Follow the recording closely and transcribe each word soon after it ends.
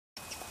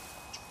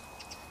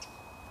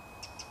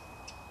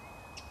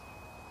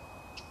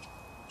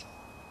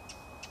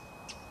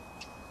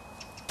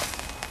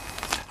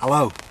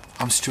Hello,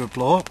 I'm Stewart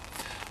Bloor.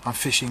 I'm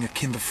fishing at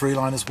Kimber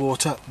Freeliners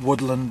Water,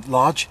 Woodland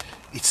Lodge.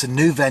 It's a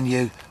new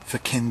venue for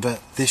Kimber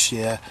this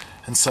year,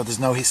 and so there's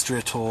no history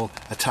at all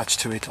attached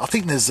to it. I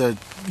think there's a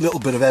little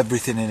bit of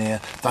everything in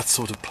here, that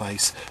sort of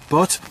place.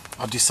 But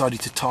I've decided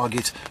to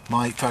target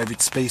my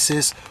favourite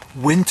species.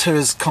 Winter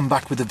has come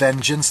back with a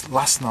vengeance.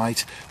 Last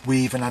night we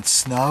even had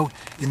snow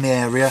in the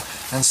area,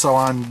 and so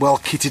I'm well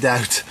kitted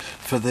out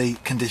for the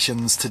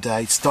conditions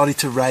today. It started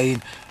to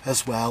rain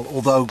as well,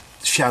 although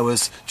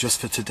showers just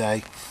for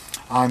today.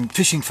 I'm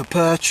fishing for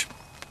perch.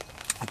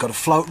 I've got a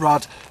float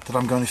rod that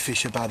I'm going to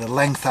fish about a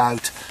length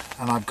out,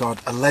 and I've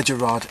got a ledger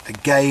rod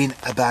again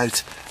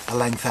about a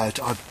length out.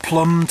 I've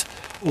plumbed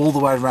all the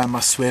way around my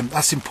swim.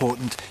 That's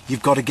important.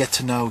 You've got to get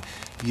to know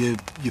your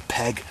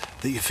peg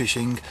that you're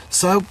fishing.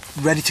 So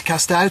ready to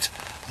cast out,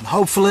 and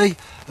hopefully,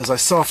 as I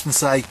so often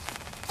say,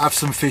 have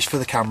some fish for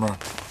the camera.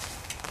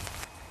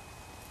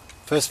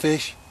 First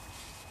fish,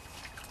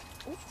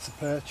 it's a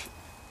perch.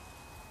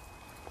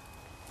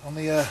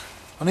 Only a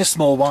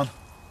small one,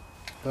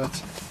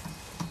 but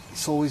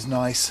it's always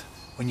nice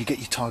when you get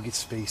your target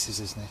species,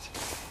 isn't it?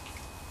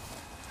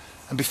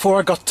 And before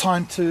I got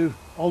time to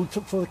hold it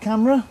up for the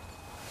camera,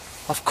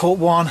 I've caught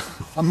one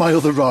on my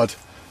other rod.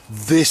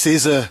 This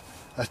is a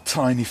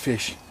tiny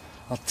fish.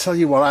 I'll tell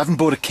you what, I haven't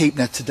bought a keep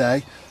net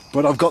today,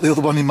 but I've got the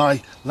other one in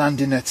my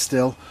landing net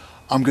still.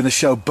 I'm going to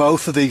show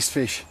both of these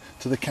fish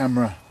to the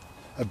camera.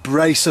 A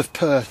brace of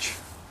perch.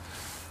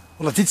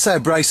 Well, I did say a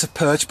brace of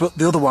perch, but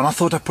the other one, I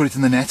thought I put it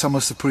in the net. I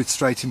must have put it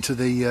straight into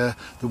the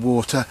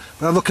water.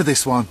 But look at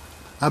this one.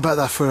 How about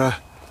that for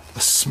a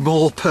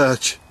small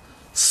perch?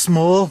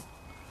 Small,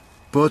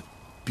 but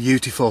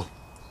beautiful.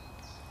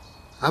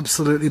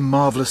 Absolutely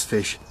marvellous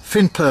fish.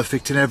 Fin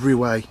perfect in every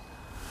way.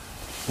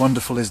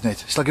 Wonderful, isn't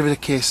it? Shall I give it a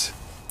kiss?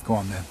 Go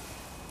on then.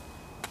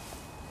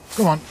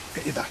 Come on,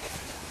 get your back.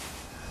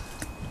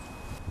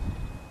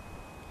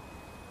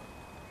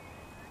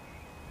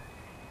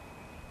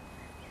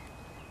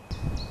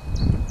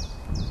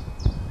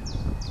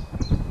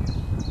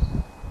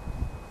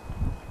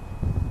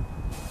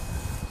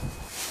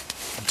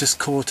 Just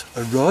caught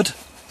a rudd,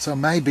 so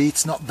maybe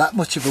it's not that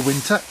much of a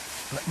winter.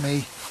 Let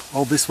me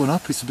hold this one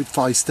up. It's a bit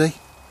feisty.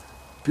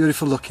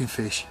 Beautiful looking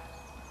fish.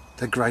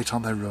 They're great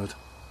on their rudd.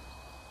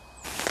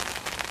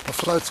 My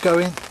float's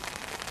going.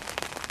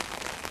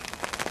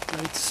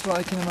 Ready to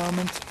strike in a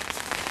moment.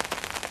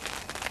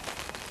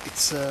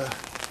 It's a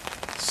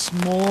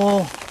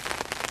small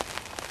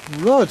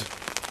rudd.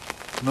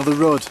 Another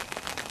rudd.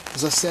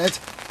 As I said,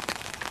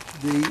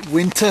 the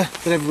winter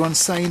that everyone's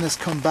saying has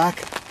come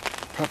back.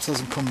 Perhaps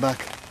hasn't come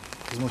back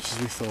as much as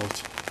we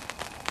thought.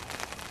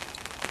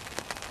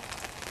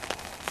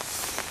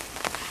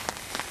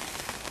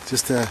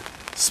 Just a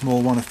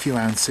small one, a few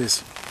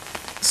ounces.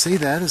 See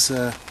there's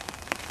a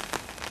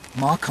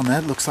mark on there.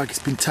 It looks like it's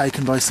been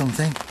taken by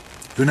something.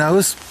 Who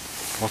knows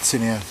what's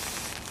in here?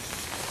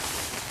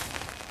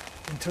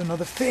 Into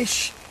another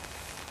fish.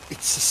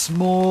 It's a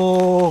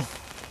small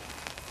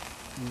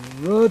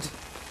rudd.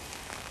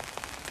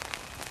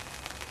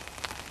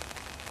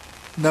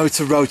 No, it's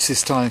a roach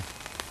this time.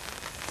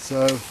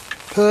 So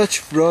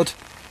perch, rudd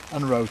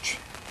and roach.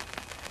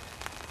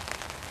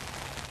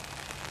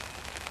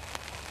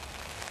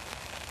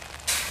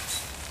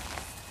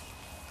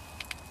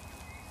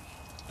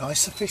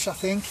 Nicer fish, I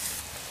think.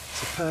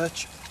 It's a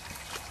perch.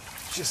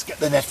 Just get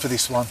the net for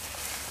this one.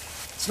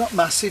 It's not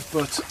massive,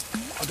 but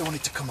I don't want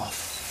it to come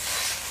off.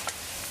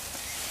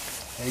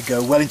 There you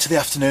go, well into the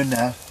afternoon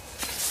now.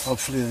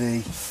 Hopefully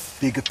the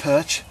bigger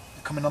perch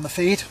are coming on the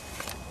feed.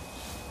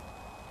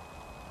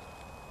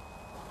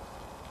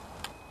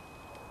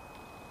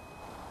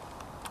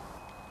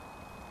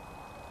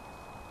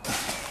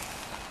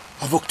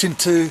 I've hooked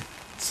into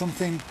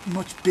something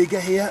much bigger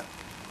here.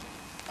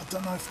 I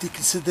don't know if you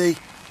can see the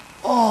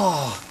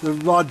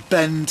rod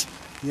bend.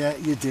 Yeah,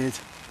 you did.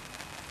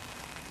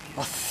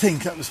 I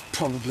think that was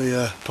probably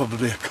a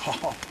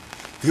carp.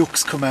 The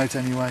hooks come out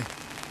anyway.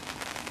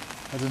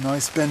 Had a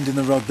nice bend in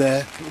the rod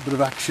there. A little bit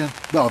of action.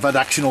 Well, I've had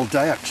action all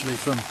day actually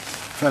from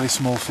fairly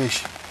small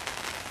fish.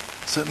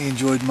 Certainly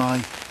enjoyed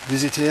my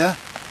visit here,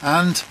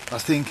 and I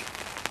think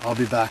I'll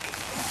be back.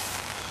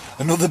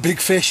 Another big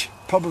fish,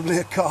 probably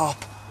a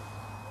carp.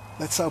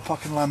 Let's hope I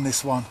can land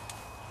this one.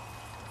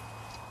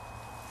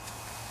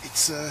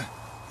 It's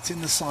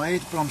in the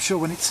side, but I'm sure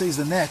when it sees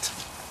the net,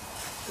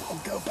 it'll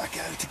go back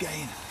out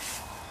again.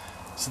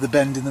 So the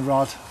bend in the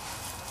rod.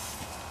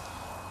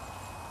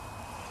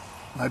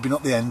 Maybe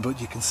not the end, but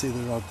you can see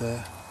the rod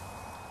there.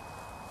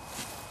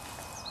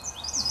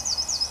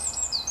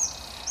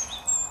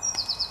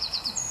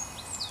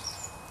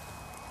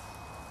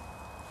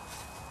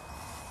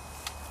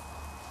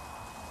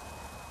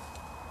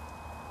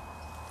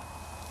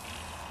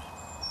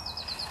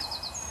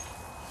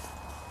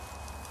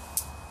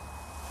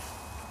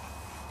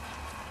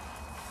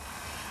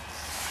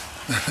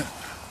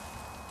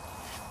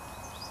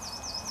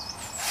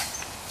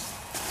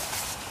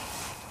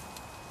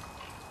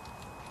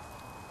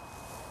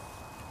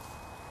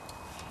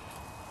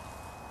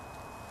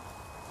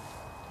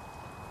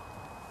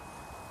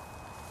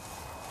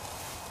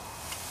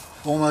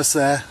 Almost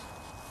there.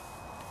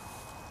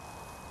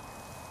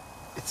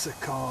 It's a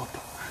carp.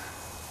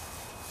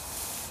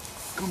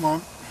 Come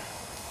on.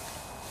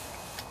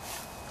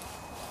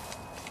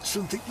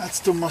 Shouldn't think that's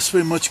done my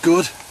swim much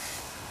good.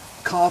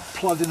 Carp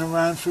plodding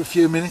around for a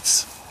few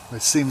minutes.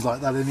 It seems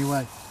like that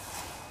anyway.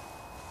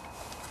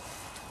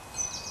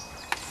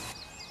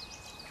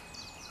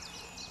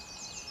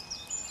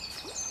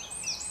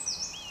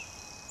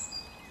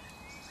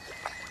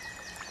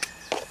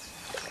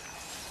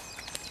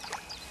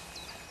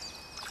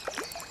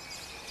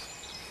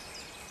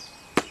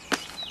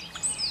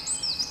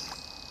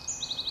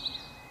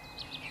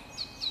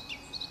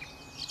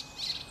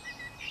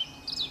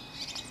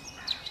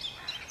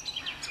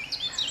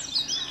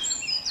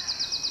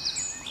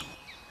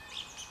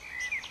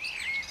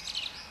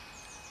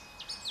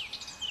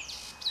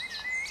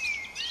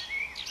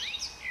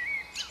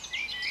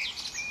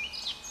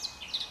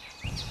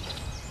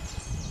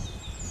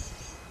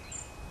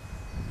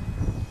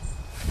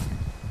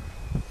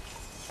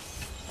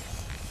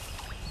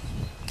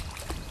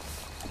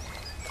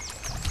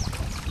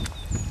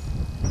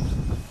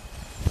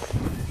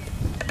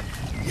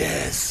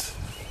 Yes!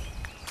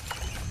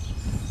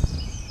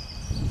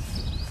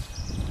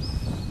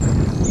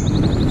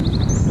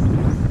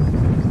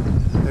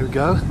 There we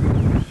go.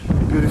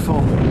 Beautiful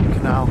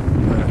canal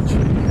perch.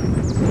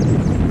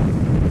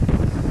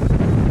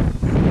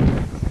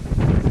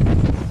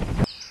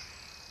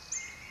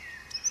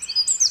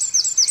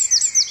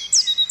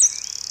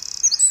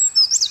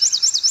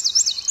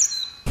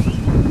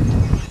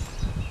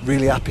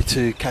 Really happy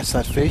to catch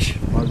that fish.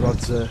 My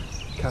rod's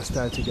cast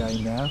out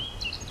again now.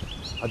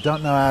 I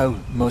don't know how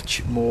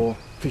much more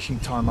fishing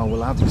time I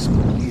will have this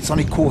morning. It's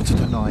only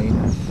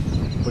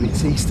 8:45, but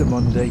it's Easter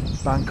Monday,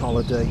 bank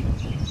holiday,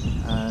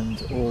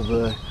 and all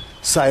the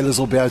sailors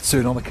will be out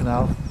soon on the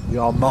canal. The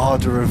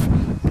armada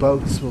of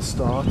boats will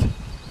start.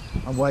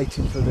 I'm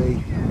waiting for the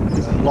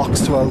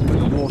locks to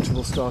open, the water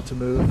will start to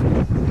move,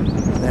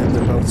 and then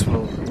the boats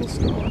will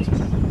start.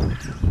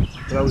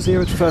 But I was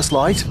here at first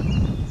light,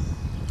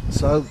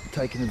 so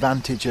taking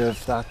advantage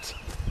of that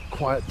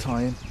quiet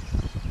time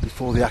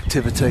before the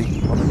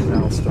activity on the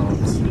canal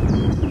starts.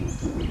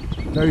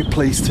 Very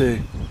pleased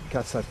to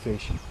catch that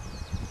fish.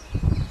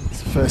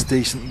 It's the first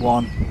decent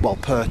one, well,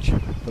 perch,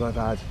 that I've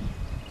had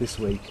this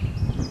week,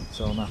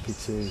 so I'm happy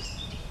to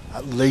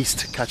at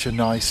least catch a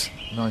nice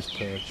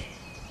perch.